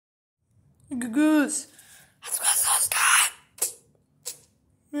Goose. That's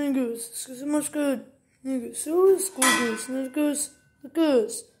good. And goose. It's so much good. And goose. So school goose. And there's goose. The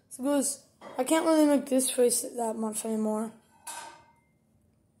goose. It's a goose. I can't really make this face that much anymore.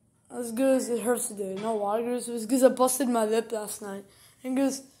 As good as it hurts today. No water goose. It was because I busted my lip last night. And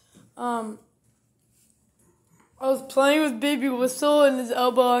goose, I was playing with Baby Whistle and his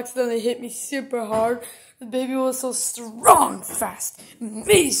elbow accidentally hit me super hard. The Baby Whistle strong, fast,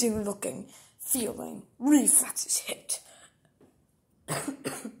 amazing looking, feeling, reflexes hit.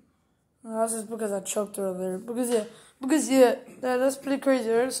 That's just because I choked earlier. Because that's pretty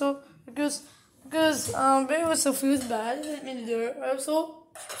crazy, right? So because Baby Whistle feels bad, it didn't mean to do it, right? So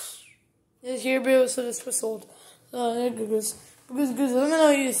here Baby Whistle just whistled. Because let me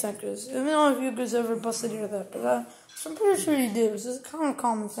know you think, Goose. Let me know if you guys ever busted your lip. But I'm pretty sure you did. It's just a kind of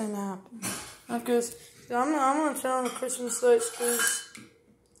common thing to happen. Like, Goose. I'm gonna turn on the Christmas lights, Goose.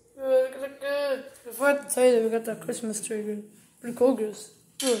 Good. If I had to tell you that we got that Christmas tree, Goose. Pretty cool, Goose.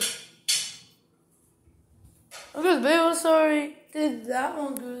 Good. Oh, Goose, baby, I'm sorry. Did that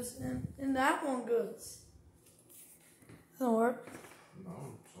one, Goose, and that one, Goose. Doesn't work.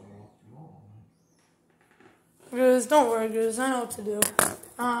 Goose, don't worry, Goose. I know what to do.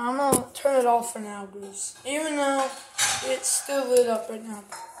 I'm gonna turn it off for now, Goose. Even though it's still lit up right now.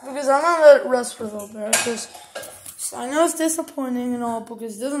 Because I'm gonna let it rest for a little bit. Because I know it's disappointing and all,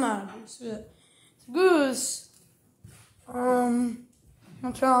 because it doesn't matter, Goose. Goose. I'm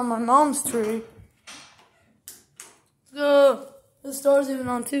gonna turn on my mom's tree. Let's go. The star's even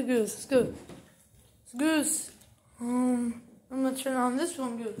on too, Goose. Let's go. Goose. I'm gonna turn on this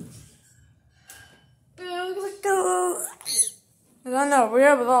one, Goose. I know, we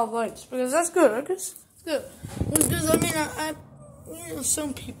have a lot of lights, because that's good, right? It's good. Because, I mean,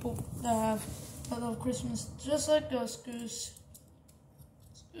 some people that love Christmas, just like us, Goose.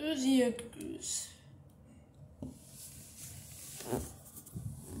 Goose, yeah, Goose.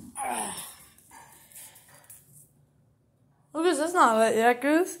 Oh, Goose, that's not lit yet,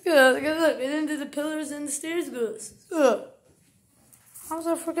 Goose. Good, look, it into the pillars and the stairs, Goose. Good. How was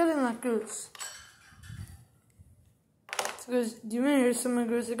I forgetting that, Goose? So, Goose, do you want to hear something,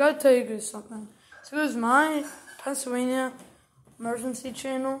 Goose? I gotta tell you, Goose, something. So, Goose, my Pennsylvania emergency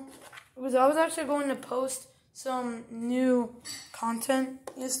channel, because I was actually going to post some new content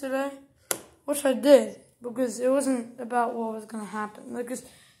yesterday, which I did, because it wasn't about what was gonna happen. Like, because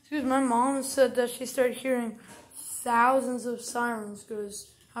my mom said that she started hearing thousands of sirens,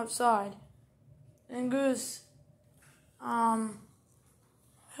 Goose, outside. And, Goose, I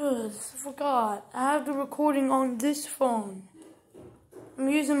forgot. I have the recording on this phone. I'm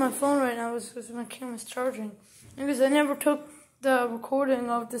using my phone right now because my camera's charging. Because I never took the recording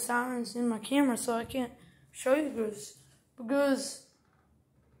of the sirens in my camera, so I can't show you guys. Because,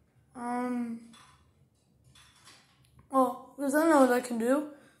 because I know what I can do.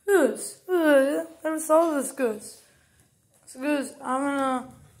 I never saw this, Goose. So, Goose, I'm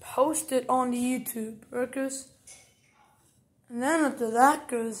gonna post it on the YouTube, right, Goose? And then after that,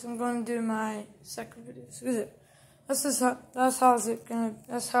 Goose, I'm going to do my second video. So, that's how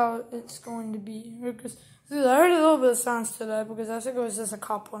it's going to be. Because I heard a little bit of sounds today because I think it was just a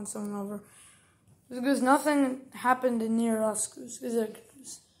cop pulling someone over. Because nothing happened near us, because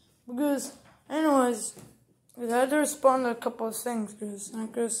anyways, I had to respond to a couple of things, because I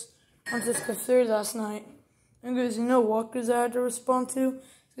went to Cthulhu last night. And because you know what, because I had to respond to?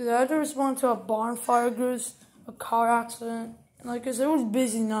 Because I had to respond to a barn fire, a car accident. Like, because it was a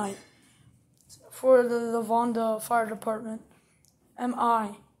busy night for the Lavanda Fire Department.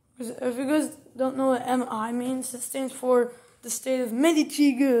 MI. Because if you guys don't know what MI means, it stands for the state of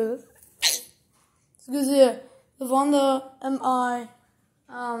Medici. Because, Lavanda MI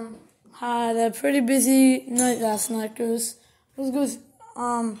had a pretty busy night last night, because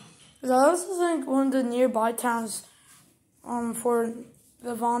I also think one of the nearby towns for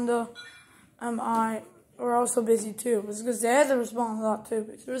Lavanda MI were also busy too. Because they had to respond a lot too.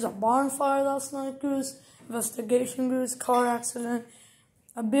 There was a barn fire last night, investigation, car accident,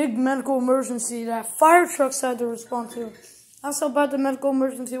 a big medical emergency that fire trucks had to respond to. That's how bad the medical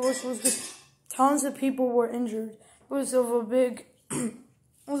emergency was because tons of people were injured because of a big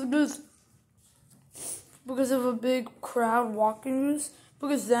because of a big crowd walking,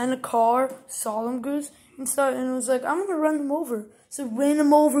 because then a car saw them, and it was like, I'm gonna run them over. So ran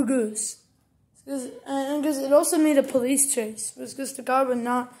them over, and because it also made a police chase, because the guy would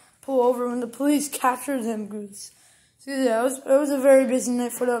not pull over when the police captured him, So it was a very busy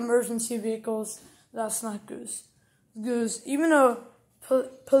night for the emergency vehicles last night, even a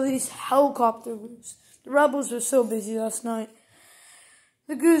police helicopter, the rebels were so busy last night.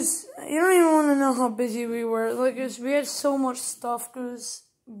 Because you don't even want to know how busy we were. Like, we had so much stuff, goose.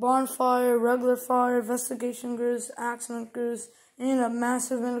 Bonfire, regular fire, investigation goose, accident goose, and a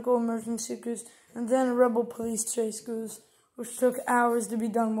massive medical emergency goose, and then a rebel police chase goose, which took hours to be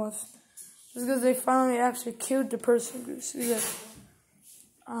done with. Because they finally actually killed the person goose. It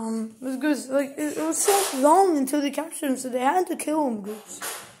was goose, like, it was so long until they captured him, so they had to kill him, goose.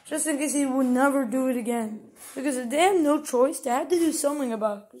 Just in case he would never do it again. Because if they had no choice, they had to do something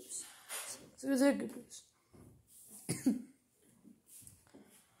about it, goose. So it was a good goose.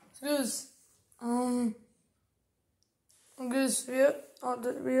 Because,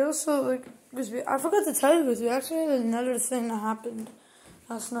 we also, like, I forgot to tell you, because we actually had another thing that happened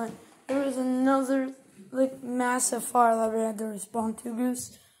last night. There was another, like, massive fire that we had to respond to,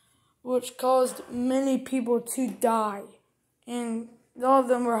 goose, which caused many people to die. And all of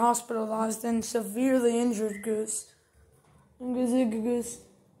them were hospitalized and severely injured, goose. And goose.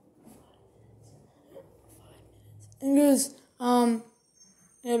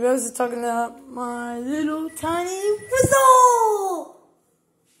 Yeah, but I was talking about my little tiny whistle!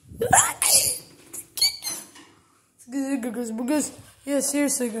 Because, yeah,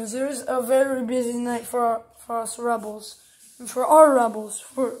 seriously, guys, it was a very busy night for us rebels. And for our rebels,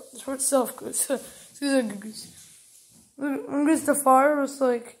 for itself, guys. Because the fire was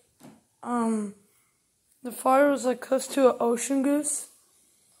like, close to an ocean, goose.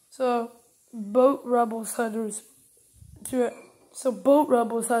 So, boat rebels had to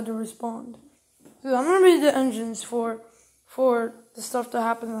respond. So I'm gonna read the engines for the stuff that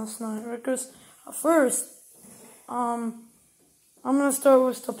happened last night. Right? Because first, I'm gonna start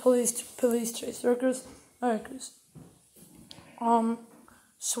with the police chase. Right? Because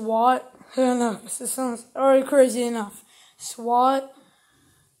SWAT. No, this sounds already crazy enough. SWAT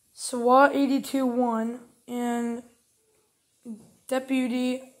 82-1 and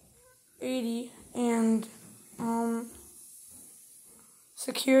Deputy 80 and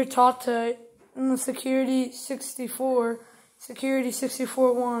Securitate, Security 64, Security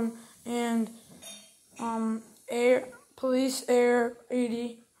 64-1, and Police Air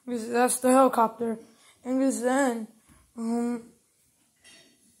 80, because that's the helicopter, and because then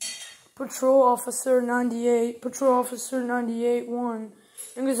Patrol Officer 98-1,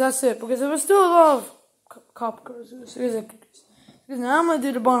 and because that's it, because there was still a lot of cop cars, because now I'm gonna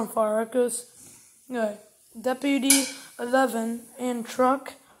do the bonfire, right? Because Deputy 11 and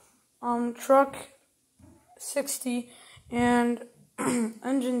truck 60 and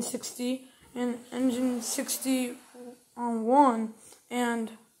engine 60 and engine 61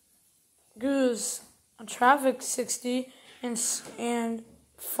 and goose traffic 60 and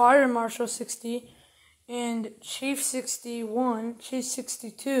fire marshal 60 and chief 61, chief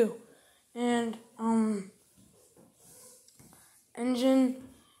 62 and engine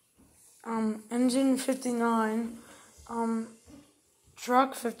 59,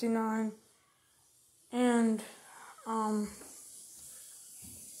 truck 59, and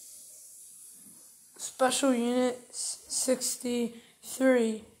special unit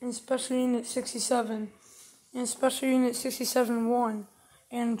 63, and special unit 67, and special unit 67-1,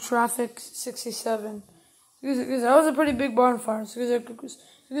 and traffic 67. Because that was a pretty big bonfire.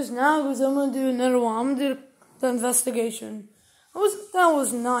 Because now, I'm gonna do another one. I'm gonna do the investigation. That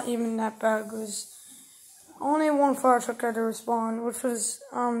was not even that bad, because only one fire truck had to respond, which was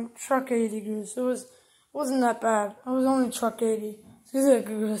truck 80, goose. Wasn't that bad. I was only truck 80.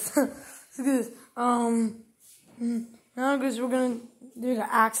 Now, goose, we're gonna do the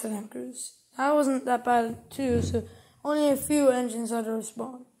accident, goose. That wasn't that bad too. So only a few engines had to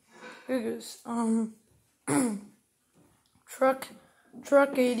respond. Goose. Truck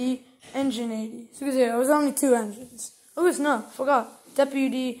 80, engine 80. So it was only 2 engines. Oh, it's not. Forgot.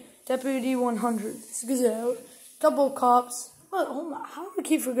 Deputy 100. A couple of cops. What? Oh my! How do I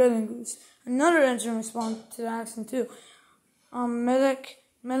keep forgetting this? Another engine responded to the accident too. Medic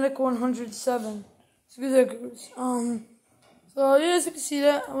 107. So yeah, as you can see,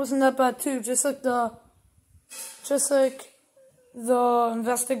 that it wasn't that bad too. Just like the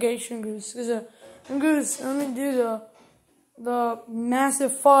investigation goose. And goose, let me do the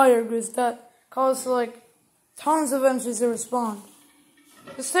massive fire goose that caused like tons of engines to respond.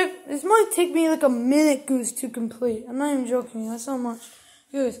 This might take me like a minute, goose, to complete. I'm not even joking. That's so much.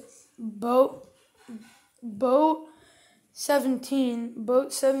 Goose, boat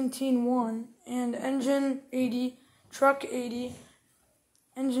 17-1, and engine 80, truck 80,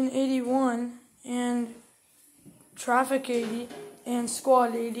 engine 81, and traffic 80, and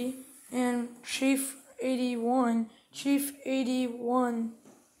squad 80, and chief 81, chief 81,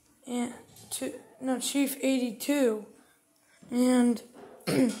 and chief 82, and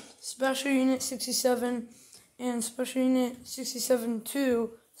Special Unit 67 and Special Unit 67-2,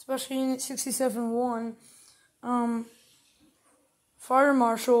 Special Unit 67-1, Fire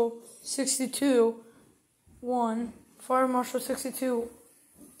Marshal 62-1, Fire Marshal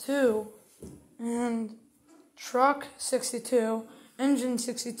 62-2, and Truck 62, Engine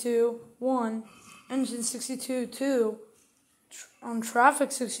 62-1, Engine 62-2,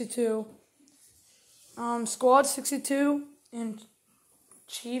 Traffic 62, Squad 62, and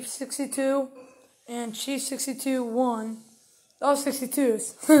Chief 62, and Chief 62-1. All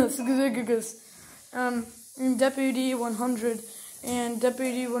 62s. And Deputy 100, and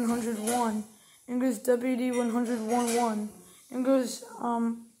Deputy 101. And goes Deputy 101-1. And goes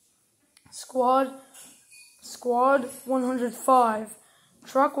Squad 105,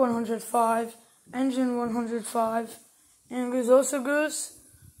 Truck 105, Engine 105. And also goes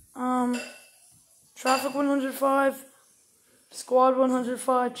Traffic 105, Squad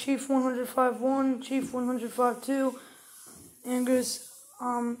 105, Chief 105-1, Chief 105-2, and goes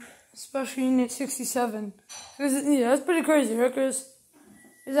Special Unit 67. Yeah, that's pretty crazy, right? Because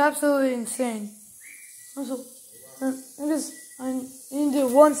it's absolutely insane. Also, I need to do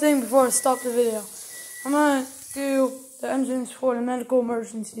one thing before I stop the video. I'm gonna do the engines for the medical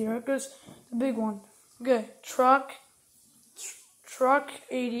emergency, right? Because the big one. Okay, Truck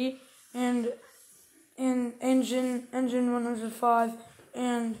 80, and engine 105,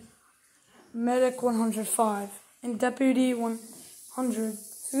 and Medic 105, and Deputy 100.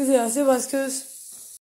 Yeah, see what goes.